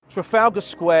Trafalgar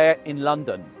Square in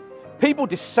London. People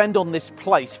descend on this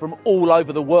place from all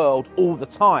over the world all the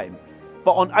time.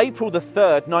 But on April the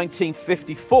 3rd,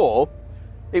 1954,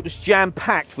 it was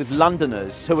jam-packed with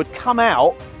Londoners who had come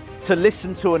out to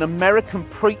listen to an American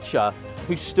preacher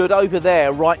who stood over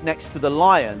there right next to the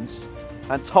lions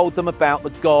and told them about the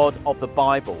God of the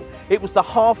Bible. It was the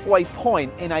halfway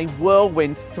point in a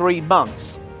whirlwind 3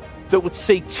 months that would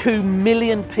see 2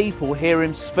 million people hear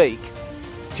him speak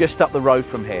just up the road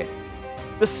from here.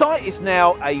 The site is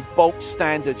now a bulk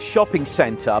standard shopping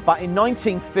centre, but in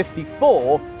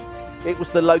 1954 it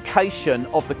was the location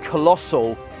of the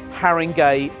colossal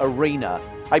Haringey Arena,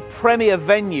 a premier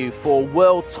venue for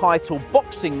world title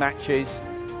boxing matches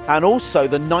and also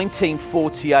the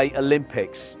 1948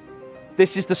 Olympics.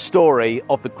 This is the story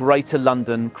of the Greater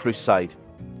London Crusade.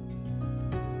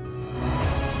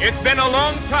 It's been a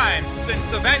long time since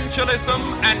evangelism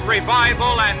and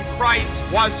revival and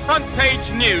Christ was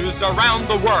front-page news around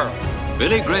the world.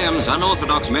 Billy Graham's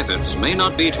unorthodox methods may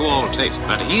not be to all taste,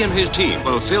 but he and his team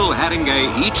will fill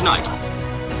Haringey each night.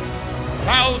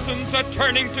 Thousands are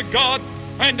turning to God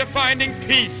and are finding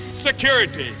peace,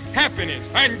 security, happiness,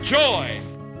 and joy.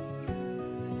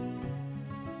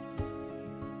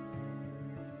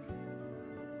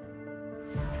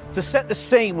 To set the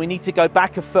scene, we need to go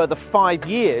back a further 5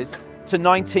 years to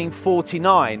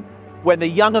 1949, when the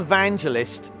young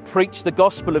evangelist preached the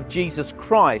gospel of Jesus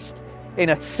Christ in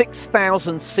a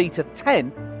 6,000-seater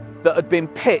tent that had been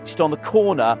pitched on the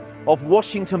corner of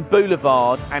Washington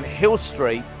Boulevard and Hill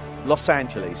Street, Los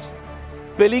Angeles.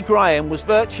 Billy Graham was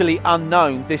virtually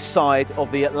unknown this side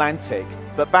of the Atlantic,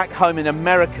 but back home in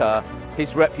America,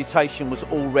 his reputation was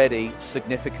already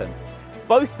significant.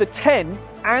 Both the tent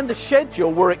and the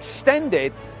schedule were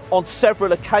extended on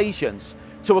several occasions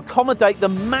to accommodate the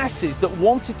masses that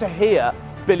wanted to hear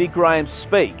Billy Graham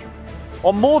speak.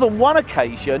 On more than one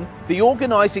occasion, the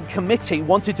organising committee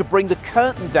wanted to bring the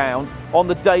curtain down on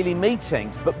the daily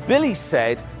meetings, but Billy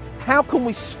said, "How can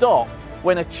we stop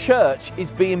when a church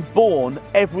is being born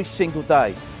every single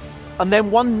day?" And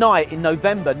then one night in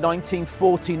November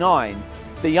 1949,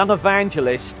 the young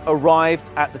evangelist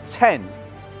arrived at the tent,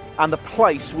 and the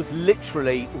place was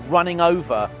literally running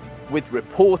over with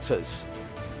reporters.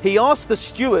 He asked the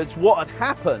stewards what had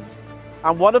happened,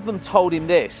 and one of them told him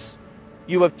this: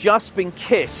 "You have just been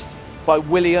kissed by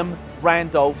William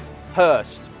Randolph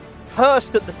Hearst."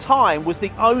 Hearst at the time was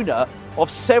the owner of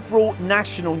several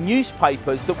national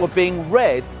newspapers that were being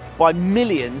read by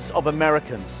millions of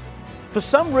Americans. For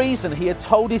some reason, he had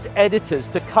told his editors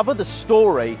to cover the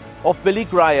story of Billy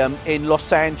Graham in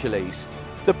Los Angeles.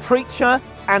 The preacher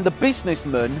and the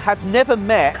businessman had never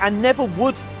met and never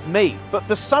would meet, but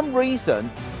for some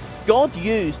reason, God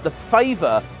used the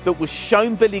favour that was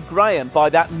shown Billy Graham by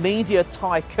that media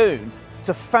tycoon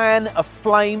to fan a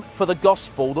flame for the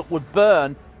gospel that would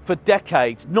burn for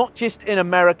decades, not just in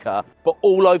America, but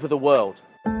all over the world.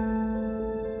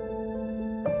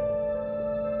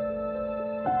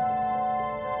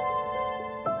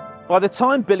 By the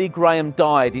time Billy Graham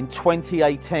died in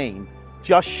 2018,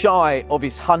 just shy of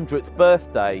his 100th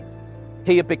birthday,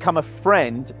 he had become a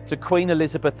friend to Queen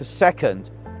Elizabeth II,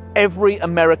 every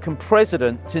American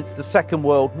president since the Second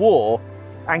World War,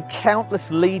 and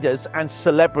countless leaders and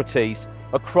celebrities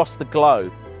across the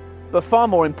globe. But far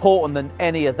more important than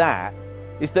any of that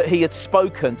is that he had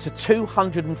spoken to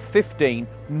 215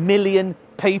 million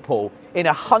people in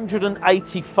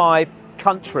 185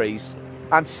 countries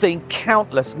and seen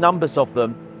countless numbers of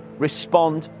them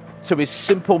respond to his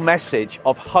simple message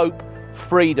of hope,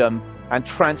 freedom, and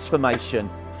transformation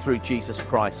through Jesus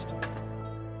Christ.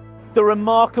 The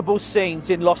remarkable scenes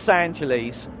in Los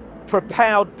Angeles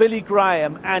propelled Billy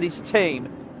Graham and his team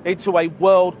into a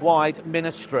worldwide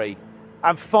ministry.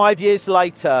 And 5 years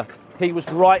later, he was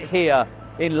right here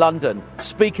in London,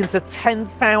 speaking to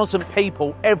 10,000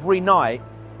 people every night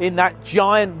in that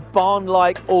giant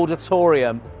barn-like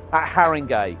auditorium at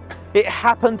Haringey. It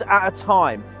happened at a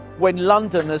time when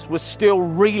Londoners were still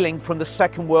reeling from the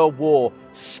Second World War,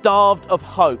 starved of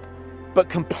hope, but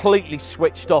completely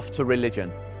switched off to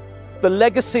religion. The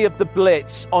legacy of the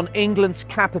Blitz on England's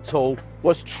capital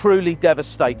was truly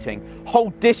devastating.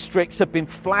 Whole districts have been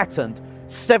flattened,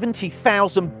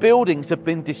 70,000 buildings have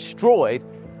been destroyed,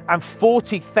 and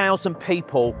 40,000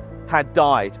 people had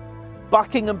died.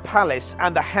 Buckingham Palace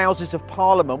and the Houses of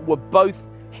Parliament were both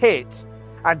hit,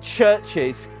 and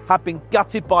churches have been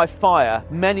gutted by fire,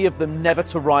 many of them never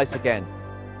to rise again.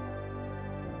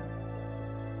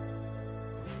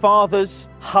 Fathers,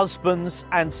 husbands,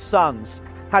 and sons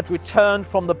had returned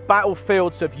from the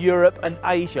battlefields of Europe and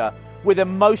Asia with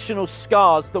emotional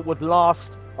scars that would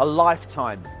last a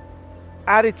lifetime.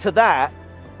 Added to that,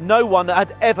 No one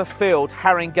had ever filled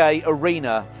Haringey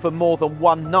Arena for more than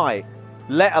one night,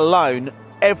 let alone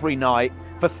every night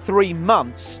for 3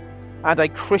 months, and a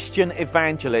Christian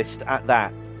evangelist at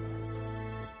that.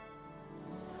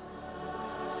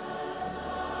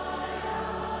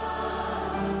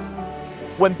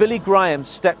 When Billy Graham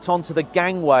stepped onto the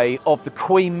gangway of the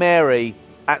Queen Mary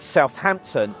at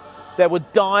Southampton, there were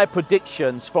dire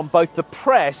predictions from both the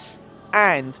press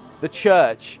and the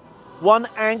church. One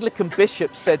Anglican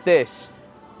bishop said this: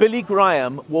 Billy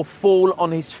Graham will fall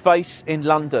on his face in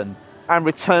London and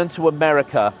return to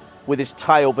America with his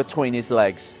tail between his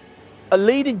legs. A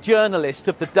leading journalist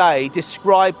of the day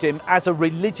described him as a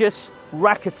religious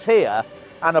racketeer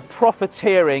and a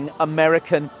profiteering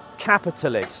American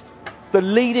capitalist. The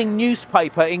leading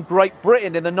newspaper in Great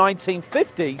Britain in the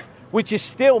 1950s, which is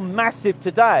still massive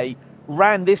today,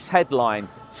 ran this headline: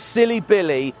 Silly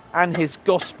Billy and his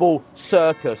gospel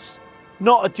circus.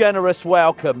 Not a generous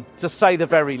welcome, to say the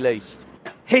very least.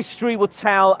 History will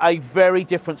tell a very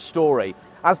different story.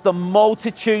 As the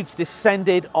multitudes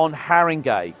descended on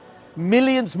Haringey,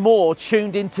 millions more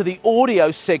tuned into the audio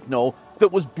signal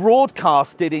that was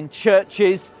broadcasted in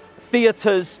churches,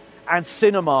 theatres and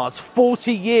cinemas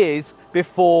 40 years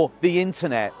before the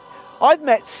internet. I've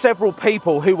met several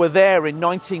people who were there in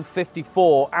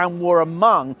 1954 and were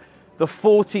among the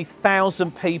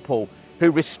 40,000 people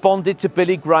who responded to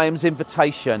Billy Graham's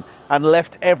invitation and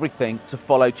left everything to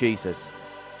follow Jesus.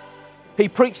 He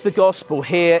preached the gospel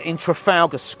here in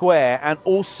Trafalgar Square and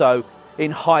also in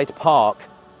Hyde Park.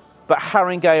 But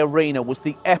Haringey Arena was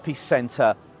the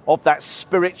epicentre of that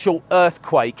spiritual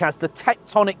earthquake as the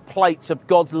tectonic plates of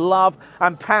God's love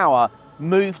and power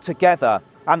moved together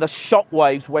and the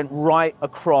shockwaves went right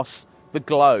across the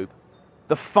globe.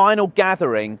 The final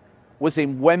gathering was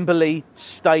in Wembley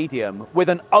Stadium, with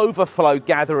an overflow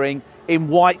gathering in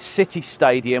White City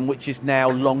Stadium, which is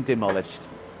now long demolished.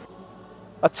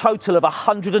 A total of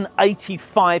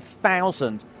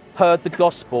 185,000 heard the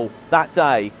gospel that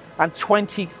day, and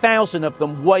 20,000 of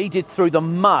them waded through the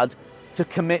mud to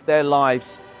commit their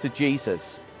lives to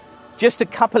Jesus. Just a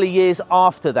couple of years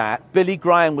after that, Billy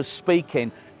Graham was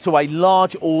speaking to a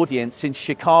large audience in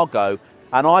Chicago,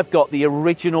 and I've got the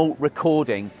original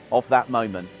recording of that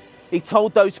moment. He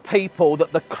told those people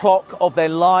that the clock of their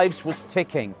lives was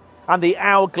ticking and the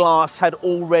hourglass had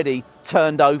already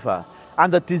turned over,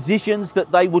 and the decisions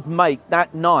that they would make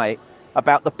that night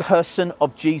about the person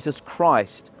of Jesus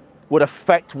Christ would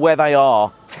affect where they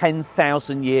are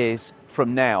 10,000 years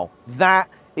from now. That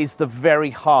is the very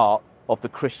heart of the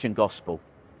Christian gospel.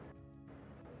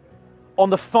 On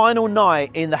the final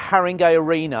night in the Haringey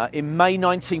Arena in May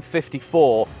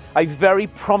 1954, a very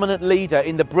prominent leader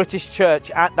in the British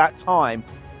church at that time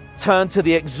turned to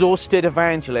the exhausted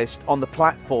evangelist on the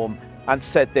platform and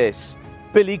said this: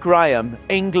 Billy Graham,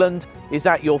 England is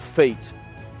at your feet.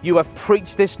 You have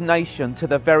preached this nation to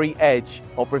the very edge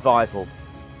of revival.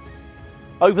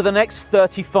 Over the next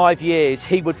 35 years,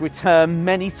 he would return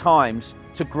many times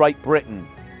to Great Britain.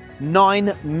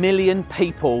 9 million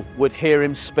people would hear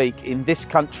him speak in this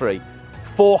country.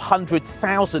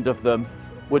 400,000 of them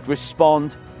would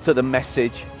respond to the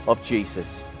message of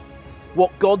Jesus.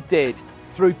 What God did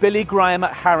through Billy Graham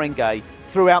at Haringey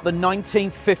throughout the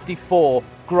 1954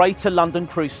 Greater London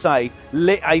Crusade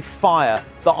lit a fire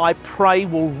that I pray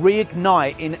will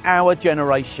reignite in our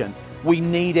generation. We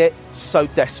need it so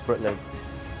desperately.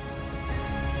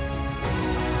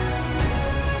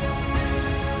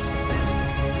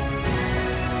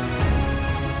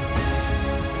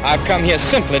 I've come here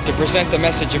simply to present the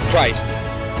message of Christ.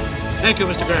 Thank you,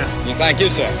 Mr. Graham. Thank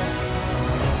you, sir.